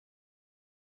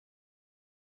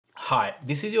Hi,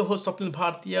 this is your host Swapnil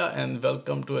Bhartiya and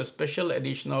welcome to a special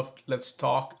edition of Let's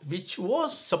Talk, which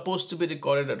was supposed to be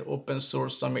recorded at Open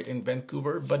Source Summit in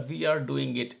Vancouver, but we are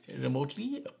doing it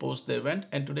remotely post the event.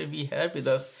 And today we have with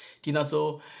us Tina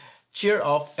Tsou, Chair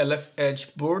of LF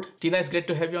Edge Board. Tina, it's great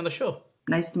to have you on the show.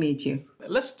 Nice to meet you.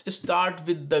 Let's start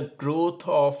with the growth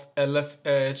of LF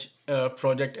Edge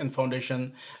project and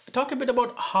foundation. Talk a bit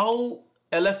about how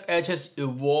LF Edge has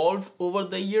evolved over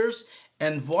the years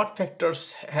and what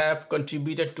factors have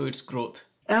contributed to its growth.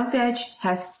 LF Edge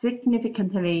has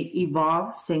significantly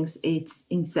evolved since its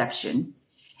inception,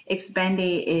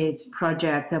 expanding its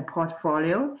project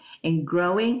portfolio and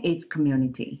growing its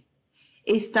community.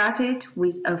 It started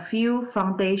with a few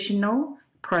foundational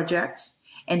projects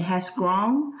and has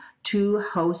grown to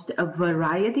host a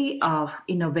variety of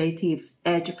innovative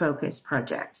edge-focused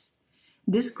projects.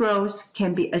 This growth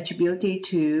can be attributed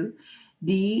to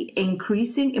the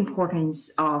increasing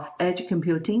importance of edge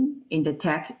computing in the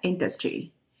tech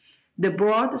industry, the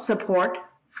broad support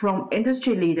from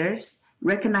industry leaders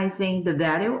recognizing the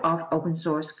value of open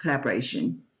source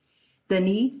collaboration, the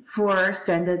need for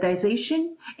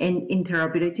standardization and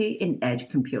interoperability in edge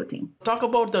computing. Talk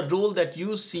about the role that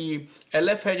you see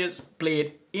LF Edge has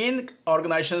played in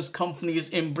organizations,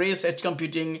 companies embrace edge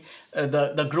computing,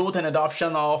 the growth and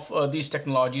adoption of these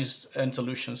technologies and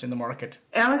solutions in the market.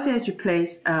 LF Edge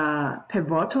plays a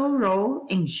pivotal role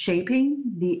in shaping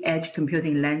the edge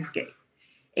computing landscape.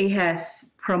 It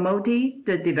has promoted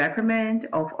the development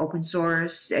of open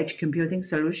source edge computing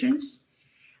solutions,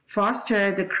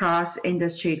 foster the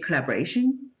cross-industry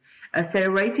collaboration,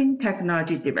 accelerating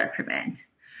technology development,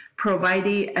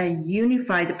 providing a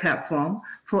unified platform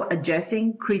for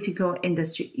addressing critical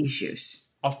industry issues.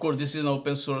 Of course, this is an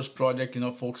open source project,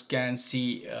 folks can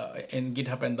see in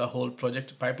GitHub and the whole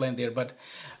project pipeline there, but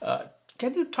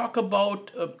can you talk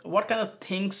about what kind of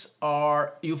things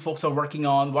are you folks are working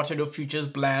on? What are your future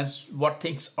plans? What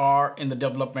things are in the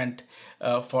development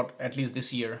for at least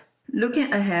this year?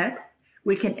 Looking ahead,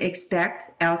 we can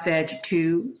expect LF Edge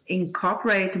to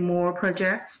incorporate more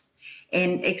projects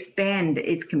and expand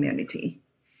its community,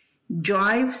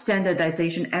 drive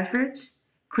standardization efforts,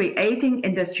 creating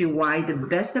industry-wide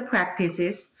best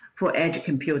practices for edge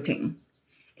computing,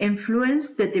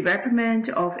 influence the development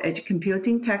of edge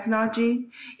computing technology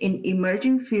in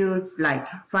emerging fields like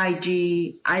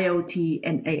 5G, IoT,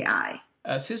 and AI.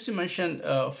 Since you mentioned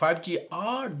 5G,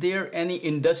 are there any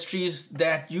industries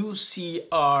that you see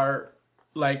are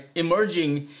like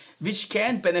emerging which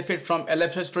can benefit from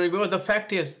LF Edge project? Because the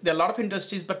fact is there are a lot of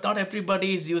industries, but not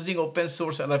everybody is using open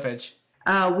source LF Edge.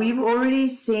 We've already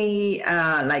seen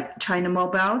like China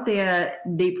Mobile, they are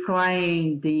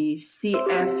deploying the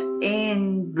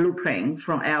CFN blueprint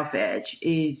from LF Edge.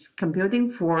 It's computing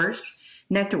force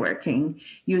networking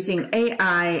using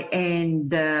AI and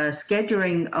the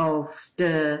scheduling of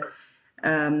the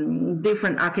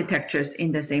different architectures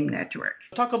in the same network.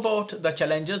 Talk about the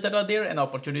challenges that are there and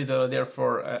opportunities that are there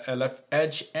for LF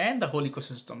Edge and the whole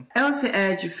ecosystem. LF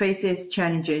Edge faces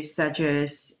challenges such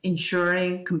as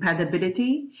ensuring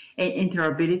compatibility and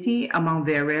interoperability among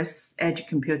various edge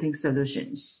computing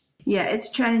solutions. Yeah, its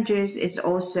challenges is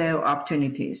also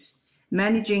opportunities.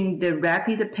 Managing the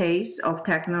rapid pace of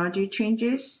technology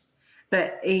changes,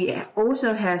 but it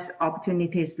also has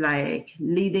opportunities like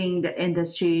leading the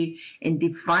industry in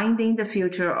defining the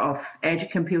future of edge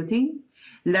computing,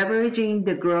 leveraging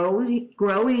the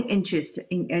growing interest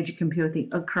in edge computing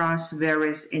across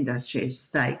various industries,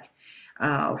 like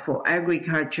for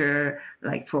agriculture,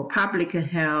 like for public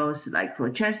health, like for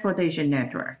transportation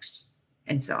networks,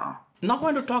 and so on. Now I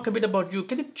want to talk a bit about you.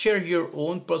 Can you share your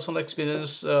own personal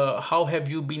experience? How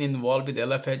have you been involved with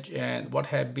LF Edge and what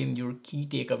have been your key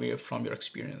takeaway from your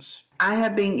experience? I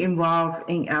have been involved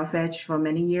in LF Edge for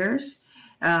many years.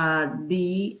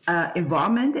 The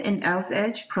involvement in LF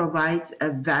Edge provides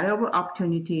a valuable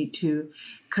opportunity to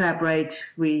collaborate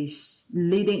with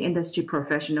leading industry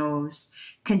professionals,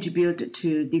 contribute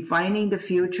to defining the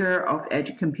future of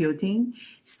edge computing,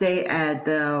 stay at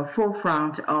the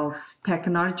forefront of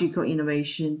technological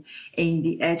innovation in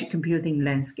the edge computing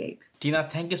landscape. Tina,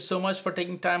 thank you so much for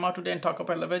taking time out today and talk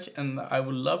about LF Edge, and I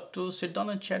would love to sit down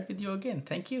and chat with you again.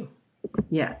 Thank you.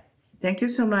 Yeah. Thank you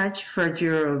so much for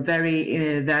your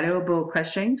very valuable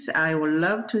questions. I would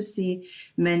love to see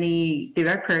many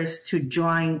developers to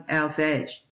join LF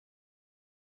Edge.